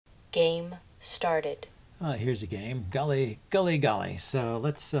Game started. Here's a game. Golly, golly, golly. So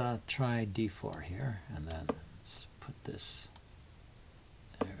let's try d4 here, and then let's put this.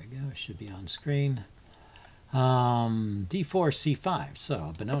 There we go. It should be on screen. d4 c5.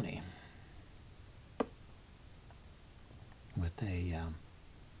 So Benoni with a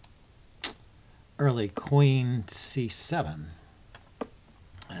early queen c7.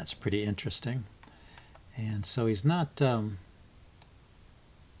 That's pretty interesting. And so he's not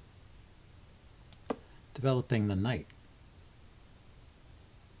developing the knight.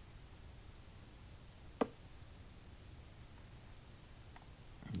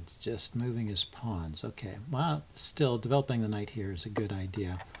 It's just moving his pawns. Okay, well, still developing the knight here is a good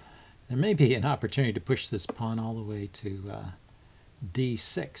idea. There may be an opportunity to push this pawn all the way to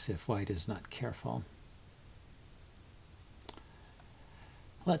d6 if white is not careful.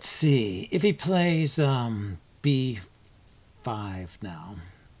 Let's see, if he plays b5 now,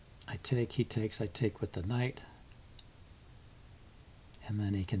 I take, he takes, I take with the knight, and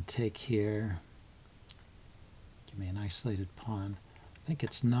then he can take here, give me an isolated pawn. I think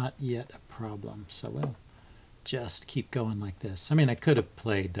it's not yet a problem, so we'll just keep going like this. I mean, I could have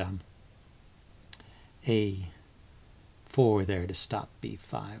played a4 there to stop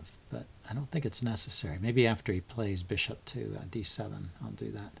b5, but I don't think it's necessary. Maybe after he plays bishop to d7, I'll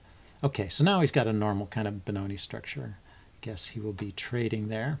do that. Okay, so now he's got a normal kind of Benoni structure. I guess he will be trading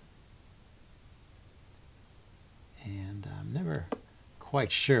there. And I'm never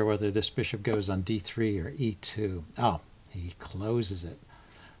quite sure whether this bishop goes on d3 or e2. Oh, he closes it.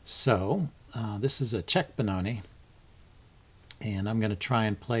 So this is a Czech Benoni, and I'm going to try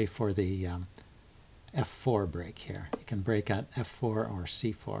and play for the f4 break here. You can break at f4 or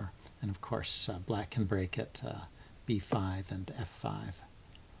c4, and of course black can break at b5 and f5.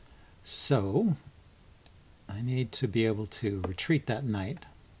 So I need to be able to retreat that knight.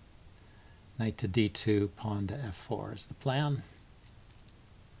 Knight to d2, pawn to f4 is the plan.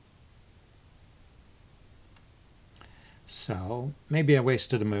 So maybe I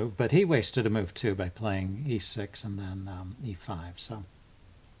wasted a move, but he wasted a move too by playing e6 and then e5. So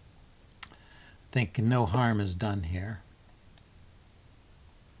I think no harm is done here.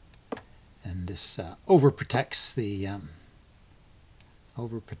 And this overprotects the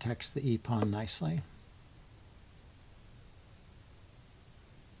e pawn nicely.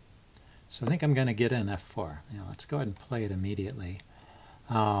 So I think I'm going to get in f4. Let's go ahead and play it immediately.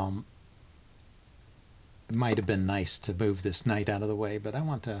 It might have been nice to move this knight out of the way, but I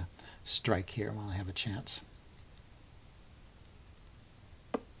want to strike here while I have a chance.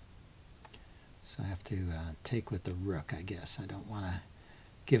 So I have to take with the rook, I guess. I don't want to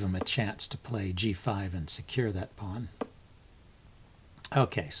give him a chance to play g5 and secure that pawn.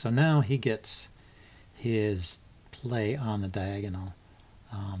 Okay, so now he gets his play on the diagonal.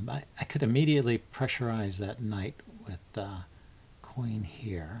 I could immediately pressurize that knight with queen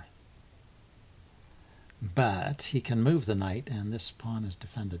here. But he can move the knight, and this pawn is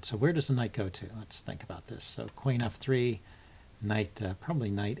defended. So where does the knight go to? Let's think about this. So queen f3, knight, probably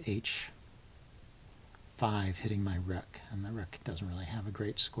knight h5, hitting my rook. And the rook doesn't really have a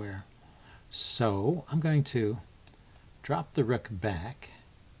great square. So I'm going to drop the rook back.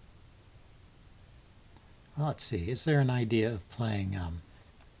 Well, let's see. Is there an idea of playing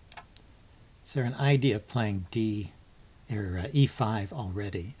d or e5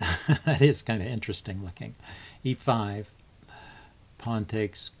 already? That is kind of interesting looking. e5, pawn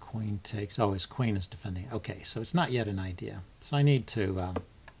takes, queen takes. Oh, his queen is defending. Okay, so it's not yet an idea. So I need to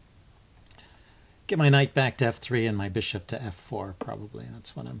get my knight back to f3 and my bishop to f4 probably.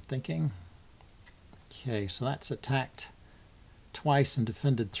 That's what I'm thinking. Okay, so that's attacked twice and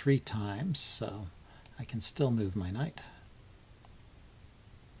defended 3 times. So I can still move my knight.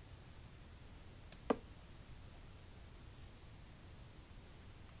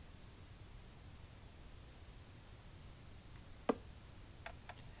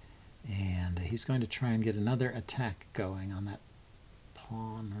 And he's going to try and get another attack going on that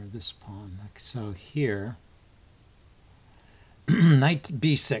pawn or this pawn. So here, knight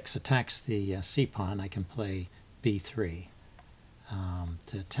b6 attacks the c pawn. I can play b3.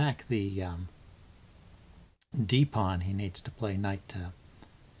 To attack the d pawn, he needs to play knight to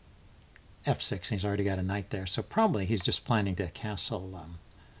f6, and he's already got a knight there. So probably he's just planning to castle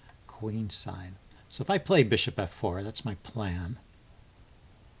queenside. So if I play bishop f4, that's my plan.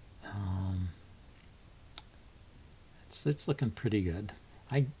 It's looking pretty good.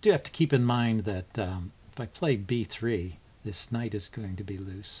 I do have to keep in mind that if I play b3, this knight is going to be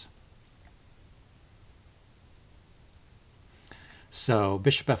loose. So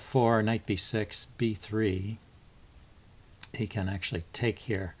bishop f4, knight b6, b3. He can actually take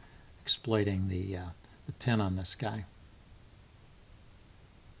here exploiting the pin on this guy.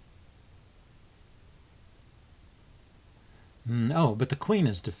 Oh, but the queen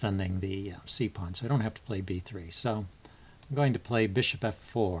is defending the c pawn, so I don't have to play b3. So I'm going to play bishop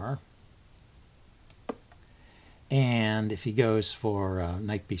f4. And if he goes for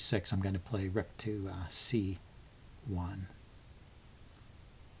knight b6, I'm going to play rook to c1.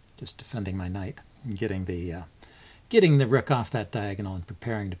 Just defending my knight and getting the rook off that diagonal and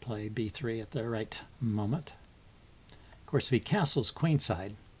preparing to play b3 at the right moment. Of course, if he castles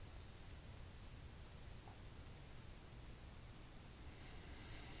queenside,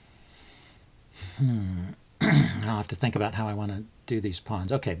 I'll have to think about how I want to do these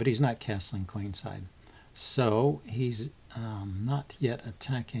pawns. Okay, but he's not castling queenside. So he's not yet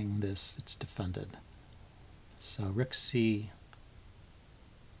attacking this. It's defended. So rook c1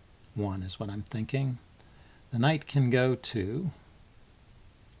 is what I'm thinking. The knight can go to...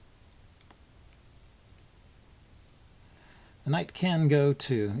 The knight can go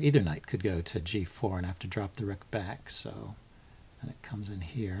to... Either knight could go to g4 and have to drop the rook back. So and it comes in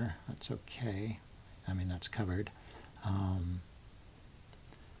here. That's okay. I mean, that's covered. Knight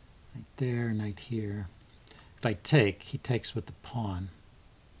there, knight here. If I take, he takes with the pawn.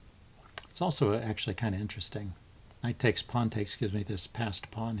 It's also actually kind of interesting. Knight takes, pawn takes gives me this passed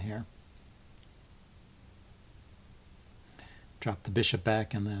pawn here. Drop the bishop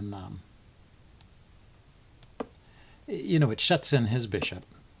back and then, you know, it shuts in his bishop.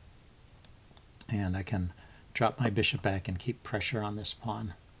 And I can drop my bishop back and keep pressure on this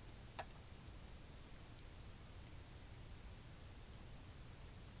pawn.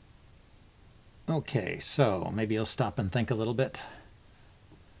 Okay, so maybe he'll stop and think a little bit.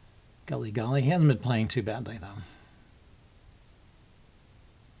 Golly golly, he hasn't been playing too badly though.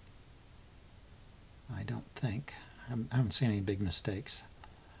 I don't think. I haven't seen any big mistakes.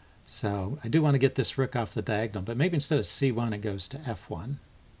 So I do want to get this rook off the diagonal, but maybe instead of c1 it goes to f1.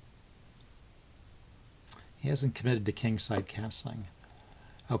 He hasn't committed to kingside castling.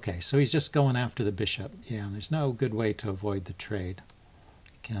 Okay, so he's just going after the bishop. Yeah, there's no good way to avoid the trade.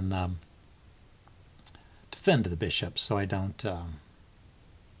 I can defend the bishop so I don't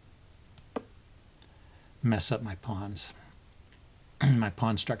mess up my pawns, my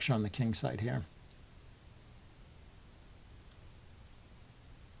pawn structure on the king side here.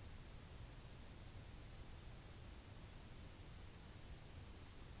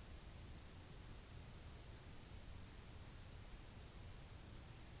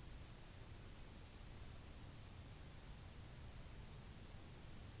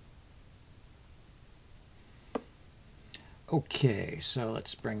 Okay, so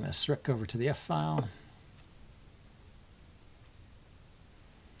let's bring this rook over to the F file.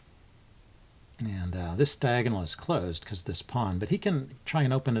 And this diagonal is closed because this pawn, but he can try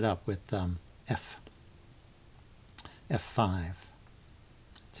and open it up with F5.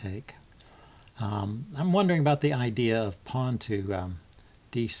 Take. I'm wondering about the idea of pawn to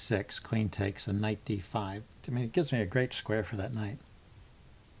D6, queen takes, and knight D5. I mean, it gives me a great square for that knight.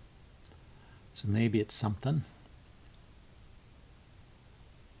 So maybe it's something.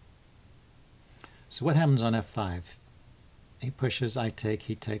 So what happens on F5? He pushes, I take,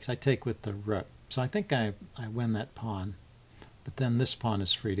 he takes. I take with the rook. So I think I win that pawn. But then this pawn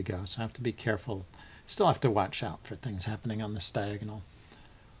is free to go. So I have to be careful. Still have to watch out for things happening on this diagonal.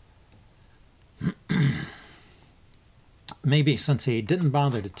 Maybe since he didn't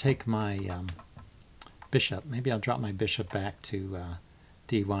bother to take my bishop, maybe I'll drop my bishop back to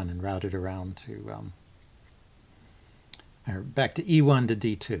D1 and route it around to, or back to E1 to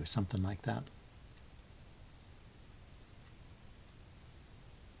D2, something like that.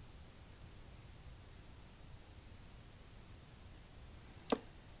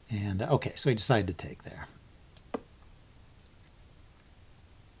 And okay, so he decided to take there.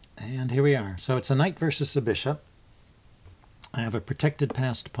 And here we are. So it's a knight versus a bishop. I have a protected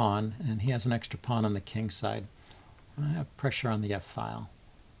passed pawn, and he has an extra pawn on the king side. I have pressure on the F file.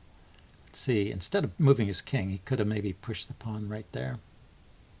 Let's see, instead of moving his king, he could have maybe pushed the pawn right there.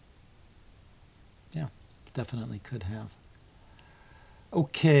 Yeah, definitely could have.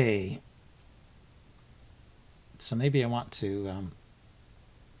 Okay. So maybe I want to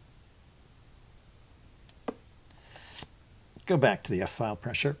go back to the F file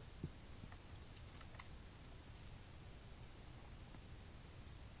pressure.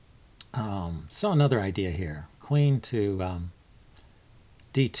 So another idea here. Queen to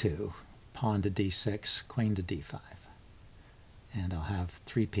D2, pawn to D6, queen to D5. And I'll have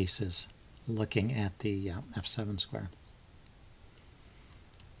three pieces looking at the F7 square.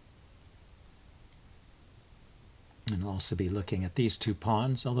 And I'll also be looking at these two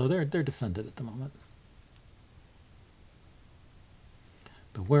pawns, although they're defended at the moment.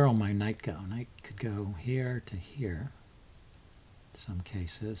 But where will my knight go? Knight could go here to here in some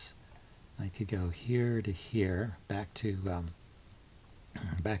cases. Knight could go here to here, back to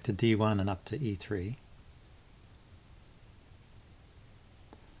d1 and up to e3.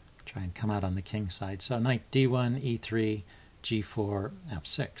 Try and come out on the king side. So knight d1, e3, g4,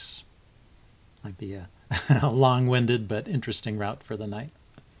 f6. Might be a long-winded but interesting route for the knight.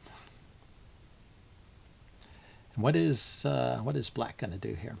 And what is black going to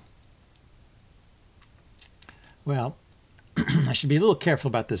do here? Well, I should be a little careful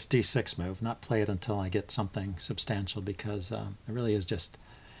about this d6 move, not play it until I get something substantial, because it really is just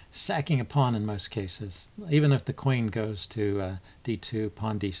sacking a pawn in most cases. Even if the queen goes to d2,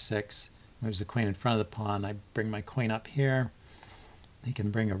 pawn d6, moves the queen in front of the pawn, I bring my queen up here. He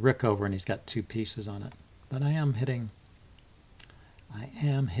can bring a rook over and he's got two pieces on it. But I am hitting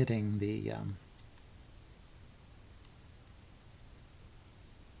the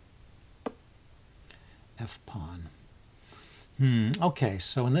f pawn. Okay,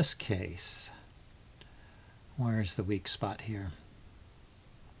 so in this case, where's the weak spot here?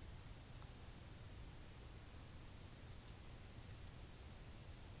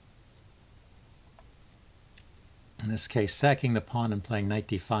 In this case, sacking the pawn and playing knight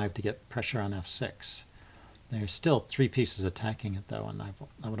d5 to get pressure on f6. There's still three pieces attacking it, though, and I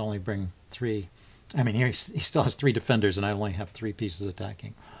would only bring three. I mean, here he still has three defenders, and I only have three pieces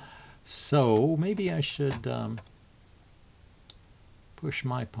attacking. So maybe I should push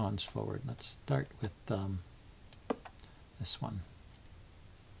my pawns forward. Let's start with this one.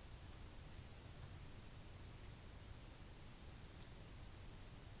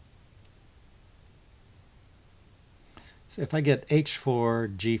 So if I get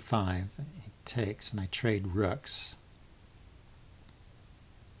h4, g5, he takes, and I trade rooks,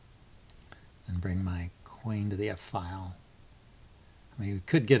 and bring my queen to the f file. I mean, we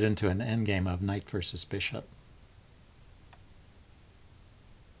could get into an endgame of knight versus bishop.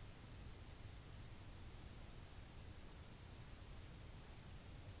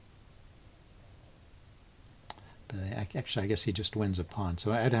 But actually, I guess he just wins a pawn,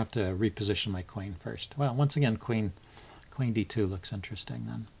 so I'd have to reposition my queen first. Well, once again, queen d2 looks interesting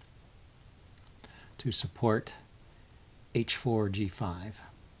then, to support h4, g5.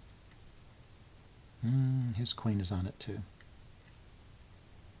 His queen is on it too.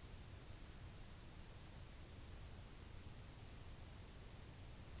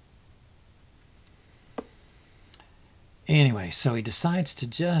 Anyway, so he decides to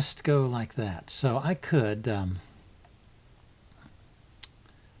just go like that. So I could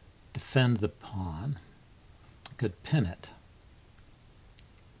defend the pawn. I could pin it.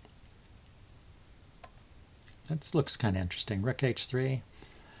 That looks kind of interesting. Rook h3,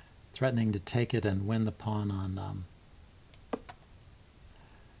 threatening to take it and win the pawn on...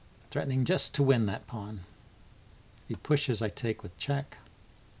 threatening just to win that pawn. If he pushes, I take with check.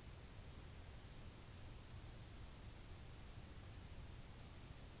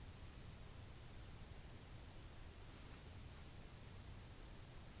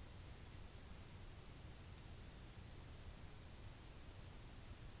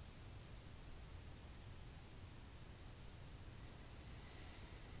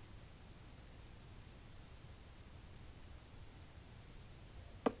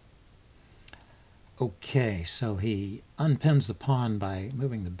 Okay, so he unpins the pawn by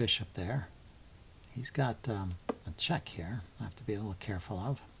moving the bishop there. He's got a check here I have to be a little careful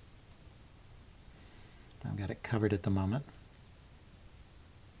of. I've got it covered at the moment.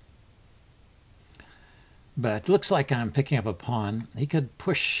 But it looks like I'm picking up a pawn. He could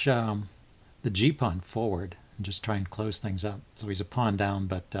push the g-pawn forward and just try and close things up. So he's a pawn down,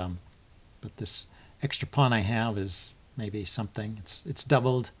 but this extra pawn I have is maybe something. It's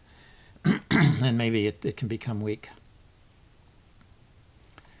doubled. And maybe it can become weak.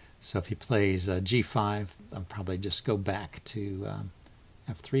 So if he plays g5, I'll probably just go back to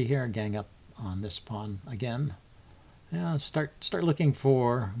f3 here, gang up on this pawn again. Yeah, start looking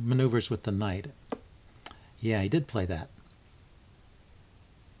for maneuvers with the knight. Yeah, he did play that.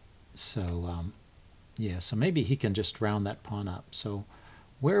 So yeah, so maybe he can just round that pawn up. So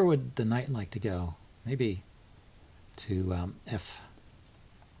where would the knight like to go? Maybe to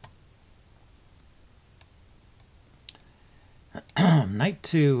knight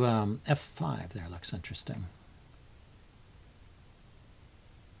to f5 there looks interesting.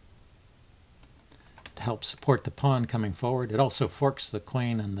 It helps support the pawn coming forward. It also forks the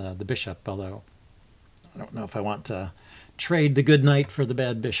queen and the bishop, although I don't know if I want to trade the good knight for the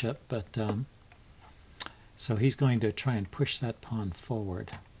bad bishop, but So he's going to try and push that pawn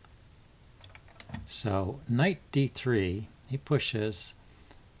forward. So knight d3, he pushes,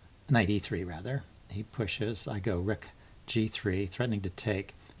 knight e3 rather, he pushes, I go rook g3, threatening to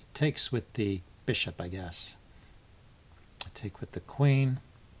take. He takes with the bishop, I guess. I take with the queen,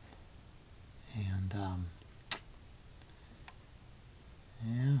 and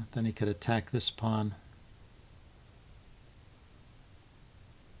yeah, then he could attack this pawn.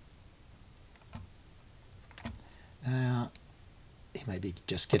 He might be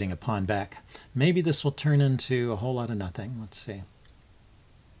just getting a pawn back. Maybe this will turn into a whole lot of nothing. Let's see.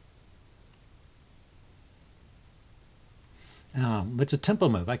 It's a tempo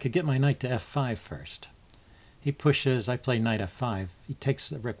move. I could get my knight to f5 first. He pushes, I play knight f5. He takes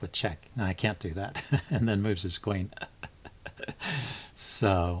the rook with check. No, I can't do that. And then moves his queen.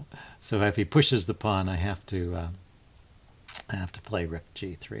 So if he pushes the pawn, I have to play rook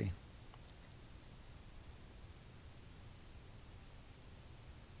g3.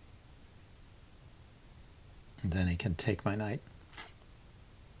 And then he can take my knight.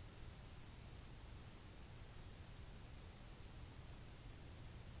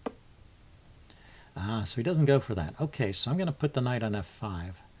 So he doesn't go for that. Okay, so I'm going to put the knight on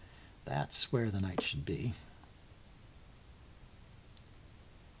f5. That's where the knight should be.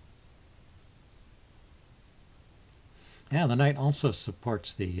 Yeah, the knight also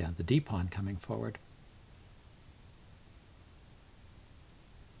supports the d-pawn coming forward.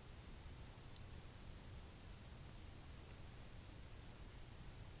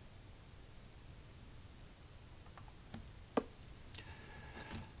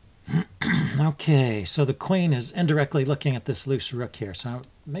 Okay, so the queen is indirectly looking at this loose rook here, so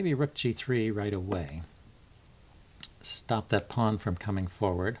maybe rook g3 right away. Stop that pawn from coming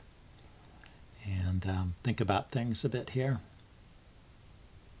forward, and think about things a bit here.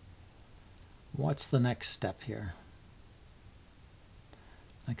 What's the next step here?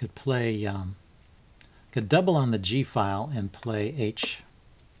 I could play, could double on the g file and play h.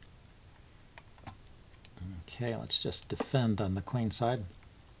 Okay, let's just defend on the queen side.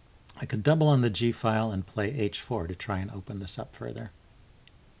 I could double on the g file and play h4 to try and open this up further.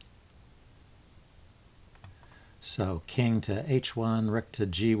 So king to h1, rook to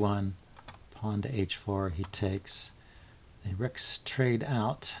g1, pawn to h4, he takes. The rooks trade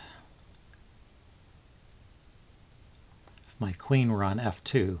out. If my queen were on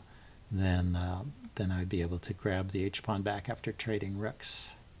f2, then I'd be able to grab the h-pawn back after trading rooks.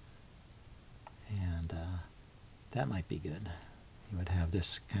 And that might be good. You would have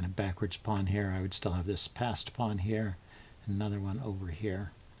this kind of backwards pawn here. I would still have this passed pawn here, and another one over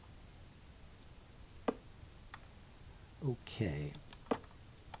here. Okay.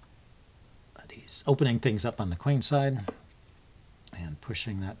 But he's opening things up on the queen side and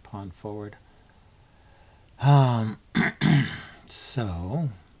pushing that pawn forward. So,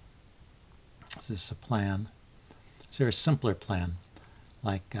 is this a plan? Is there a simpler plan,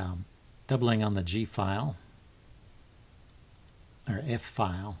 like doubling on the g file or f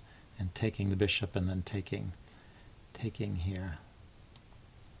file and taking the bishop and then taking here?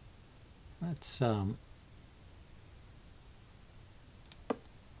 Let's I'm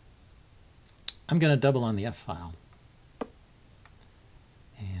going to double on the f file,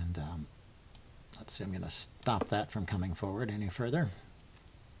 and let's see, I'm going to stop that from coming forward any further.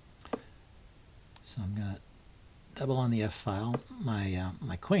 So I'm going to double on the f file.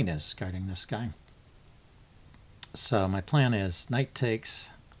 My queen is guarding this guy. So my plan is knight takes,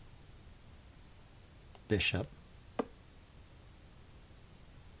 bishop,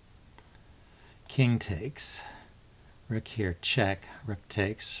 king takes, rook here check, rook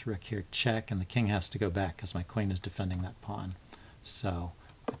takes, rook here check, and the king has to go back because my queen is defending that pawn. So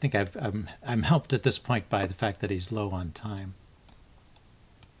I think I'm helped at this point by the fact that he's low on time.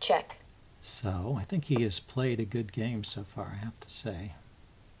 Check. So I think he has played a good game so far, I have to say.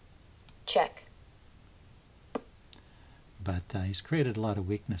 Check. But he's created a lot of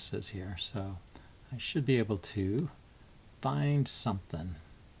weaknesses here, so I should be able to find something.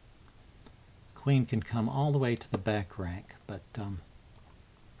 Queen can come all the way to the back rank, but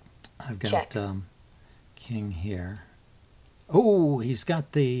I've got king here. Oh, he's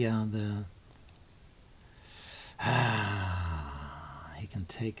got the he can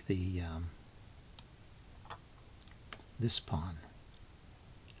take the this pawn.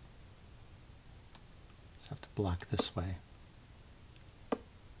 Just have to block this way.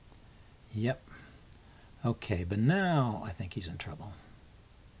 Yep. Okay, but now I think he's in trouble.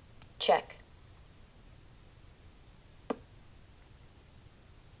 Check.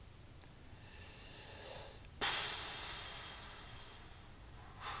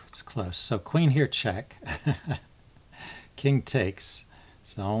 It's close. So queen here, check. King takes.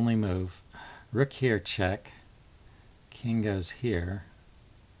 It's the only move. Rook here, check. King goes here.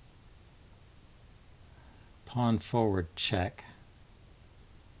 Pawn forward, check.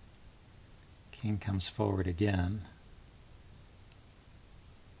 King comes forward again.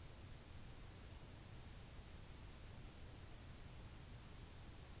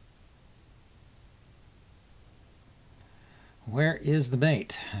 Where is the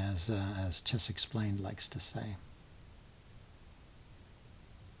mate, as Chess Explained likes to say.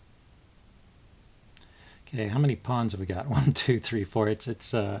 Okay, how many pawns have we got? 1, 2, 3, 4.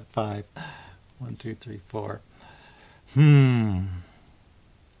 It's 5. 1, 2, 3, 4.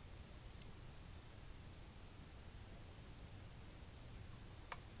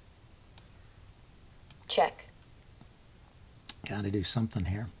 Check. Got to do something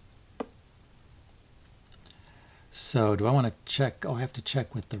here. So do I want to check? Oh, I have to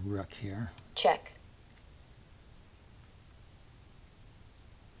check with the rook here. Check.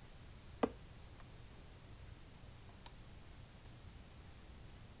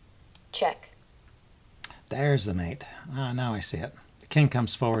 Check. There's the mate. Ah, now I see it. The king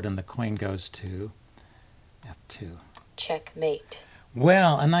comes forward and the queen goes to f2. Checkmate.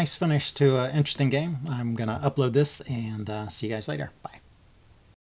 Well, a nice finish to an interesting game. I'm going to upload this and see you guys later. Bye.